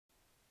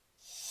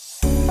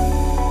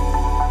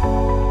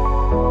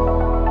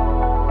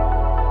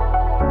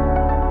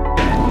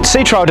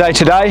Sea trial day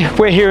today.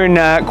 We're here in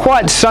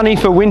quite sunny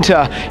for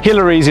winter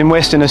Hillary's in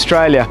Western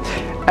Australia,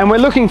 and we're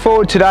looking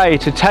forward today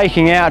to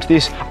taking out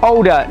this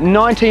older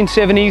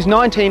 1970s,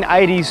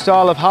 1980s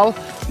style of hull,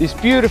 this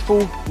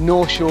beautiful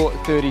Northshore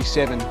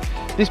 37.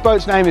 This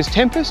boat's name is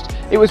Tempest.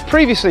 It was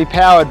previously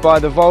powered by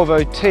the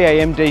Volvo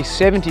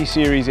TAMD70C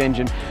series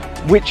engine,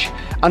 which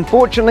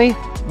unfortunately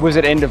was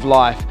at end of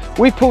life.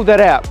 We pulled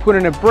that out, put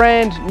in a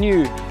brand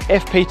new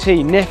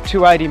FPT NEF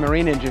N67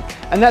 marine engine,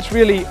 and that's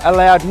really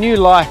allowed new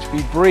life to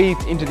be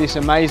breathed into this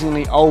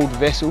amazingly old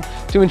vessel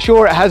to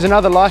ensure it has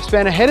another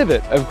lifespan ahead of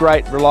it of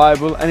great,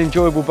 reliable and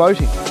enjoyable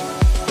boating.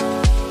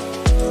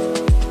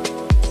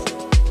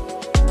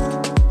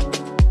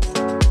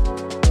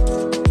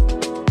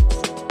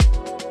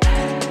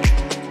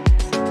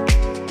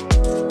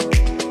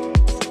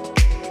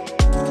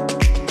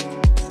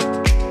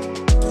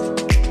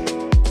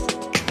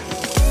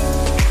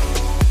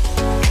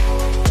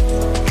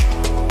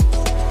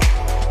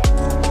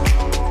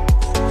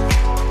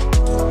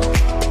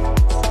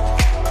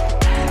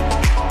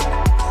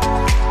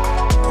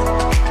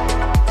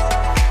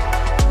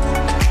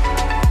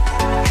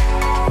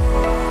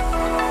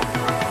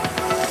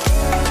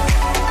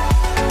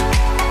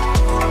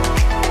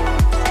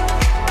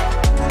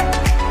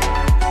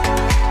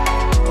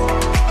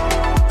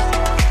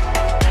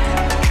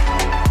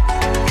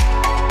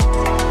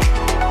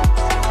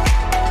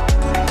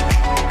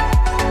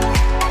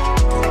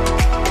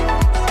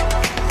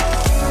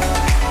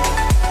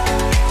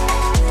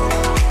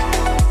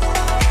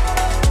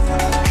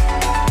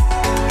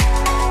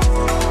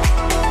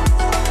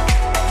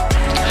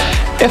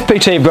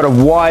 FPT have got a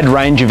wide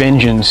range of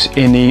engines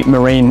in the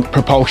marine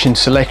propulsion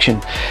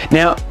selection.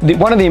 Now,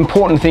 one of the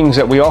important things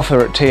that we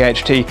offer at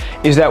THT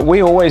is that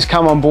we always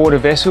come on board a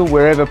vessel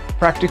wherever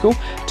practical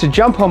to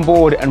jump on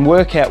board and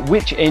work out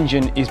which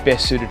engine is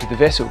best suited to the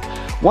vessel.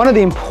 One of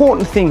the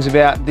important things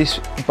about this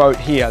boat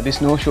here, this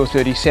Northshore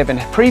 37,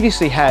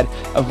 previously had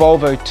a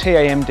Volvo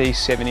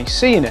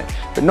TAMD70C in it,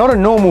 but not a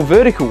normal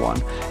vertical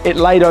one. It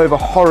laid over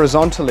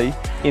horizontally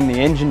in the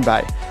engine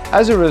bay.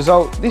 As a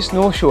result, this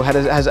Northshore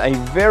has a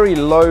very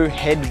low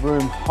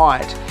headroom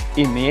height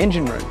in the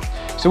engine room.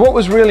 So what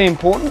was really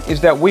important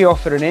is that we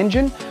offered an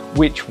engine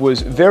which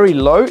was very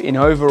low in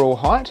overall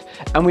height,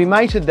 and we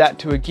mated that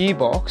to a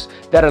gearbox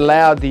that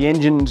allowed the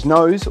engine's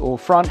nose or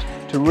front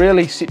to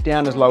really sit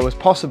down as low as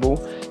possible,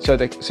 so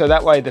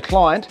that way the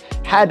client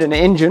had an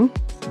engine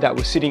that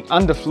was sitting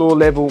under floor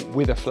level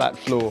with a flat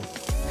floor.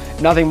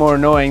 Nothing more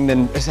annoying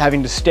than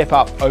having to step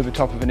up over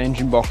top of an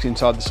engine box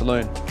inside the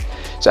saloon.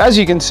 So as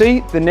you can see,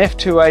 the NEF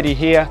N67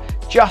 here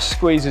just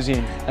squeezes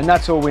in, and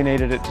that's all we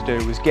needed it to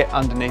do, was get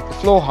underneath the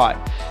floor height.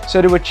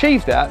 So to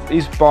achieve that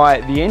is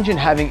by the engine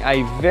having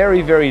a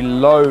very, very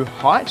low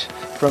height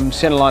from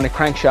centerline of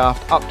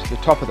crankshaft up to the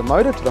top of the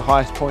motor, to the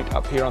highest point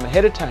up here on the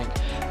header tank.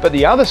 But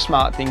the other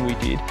smart thing we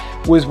did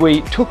was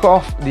we took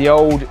off the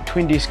old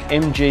twin disc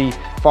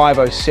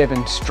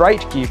MG507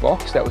 straight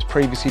gearbox that was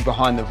previously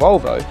behind the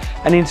Volvo,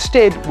 and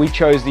instead we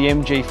chose the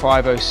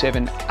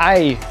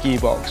MG507A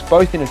gearbox,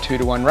 both in a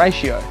 2:1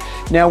 ratio.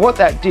 Now what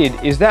that did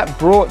is that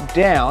brought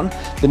down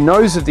the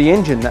nose of the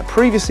engine that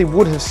previously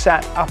would have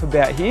sat up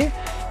about here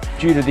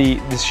due to the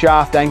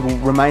shaft angle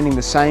remaining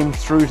the same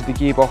through to the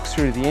gearbox,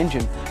 through to the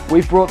engine.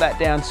 We've brought that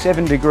down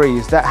 7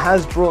 degrees. That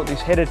has brought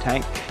this header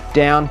tank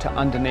down to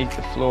underneath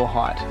the floor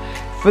height.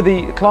 For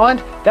the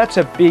client, that's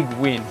a big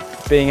win,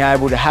 being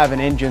able to have an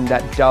engine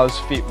that does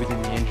fit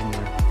within the engine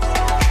room.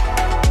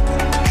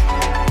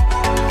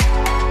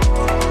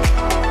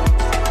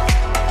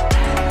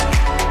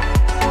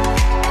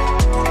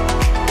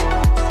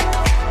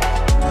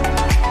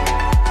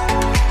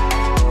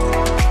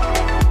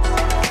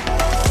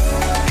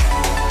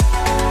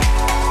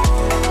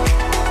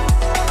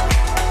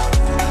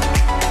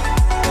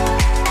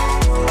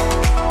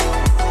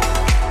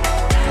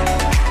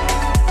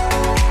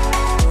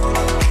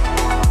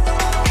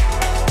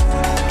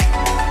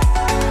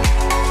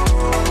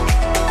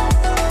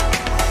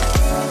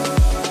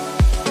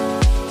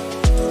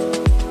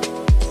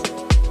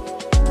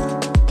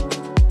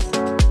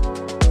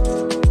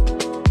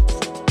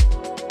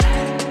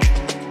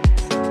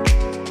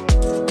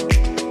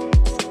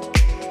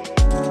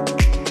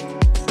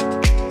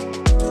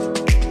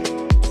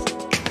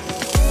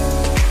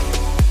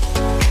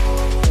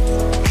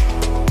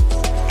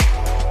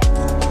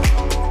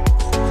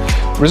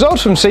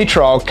 Results from sea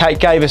trial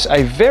gave us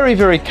a very,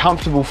 very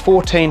comfortable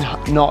 14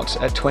 knots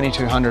at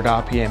 2200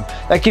 RPM.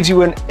 That gives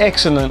you an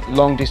excellent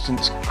long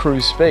distance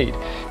cruise speed.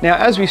 Now,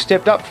 as we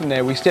stepped up from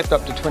there, we stepped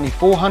up to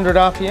 2400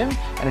 RPM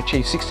and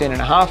achieved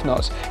 16.5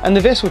 knots, and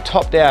the vessel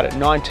topped out at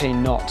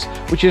 19 knots,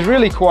 which is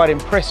really quite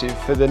impressive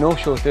for the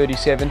Northshore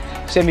 37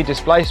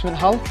 semi-displacement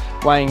hull,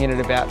 weighing in at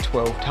about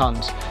 12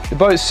 tonnes. The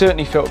boat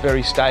certainly felt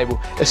very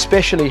stable,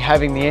 especially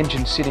having the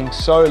engine sitting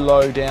so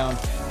low down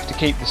to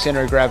keep the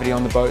centre of gravity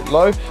on the boat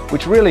low,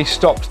 which really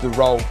stopped the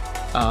roll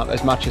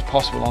as much as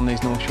possible on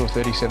these Northshore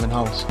 37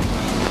 hulls.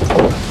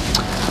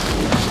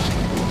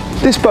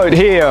 This boat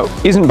here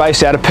isn't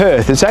based out of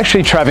Perth, it's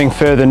actually travelling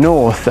further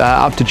north,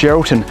 up to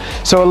Geraldton.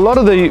 So a lot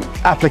of the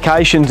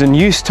applications and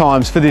use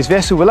times for this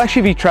vessel will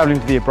actually be travelling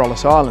to the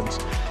Abrolhos Islands.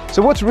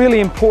 So what's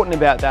really important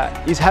about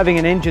that is having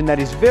an engine that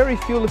is very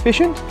fuel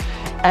efficient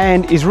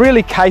and is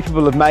really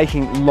capable of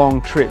making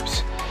long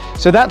trips.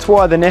 So that's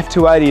why the NEF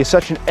 280 is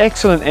such an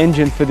excellent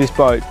engine for this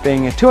boat,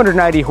 being a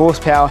 280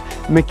 horsepower,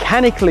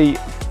 mechanically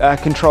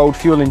controlled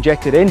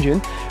fuel-injected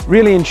engine,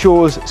 really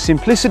ensures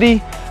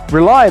simplicity,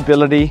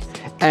 reliability,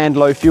 and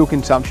low fuel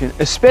consumption,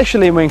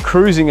 especially when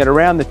cruising at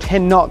around the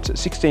 10 knots at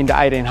 16 to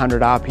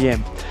 1800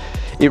 RPM.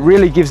 It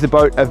really gives the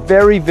boat a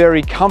very,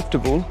 very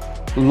comfortable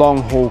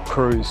long-haul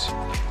cruise.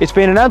 It's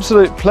been an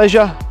absolute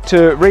pleasure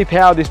to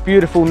repower this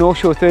beautiful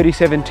Northshore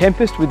 37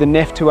 Tempest with the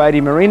NEF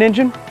 280 marine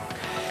engine.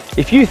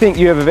 If you think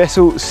you have a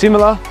vessel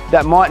similar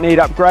that might need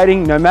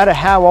upgrading, no matter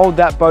how old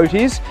that boat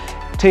is,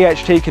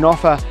 THT can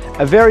offer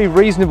a very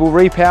reasonable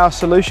repower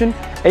solution,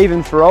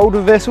 even for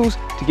older vessels,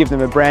 to give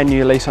them a brand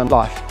new lease on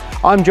life.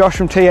 I'm Josh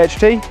from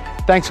THT.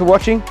 Thanks for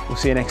watching. We'll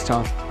see you next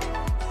time.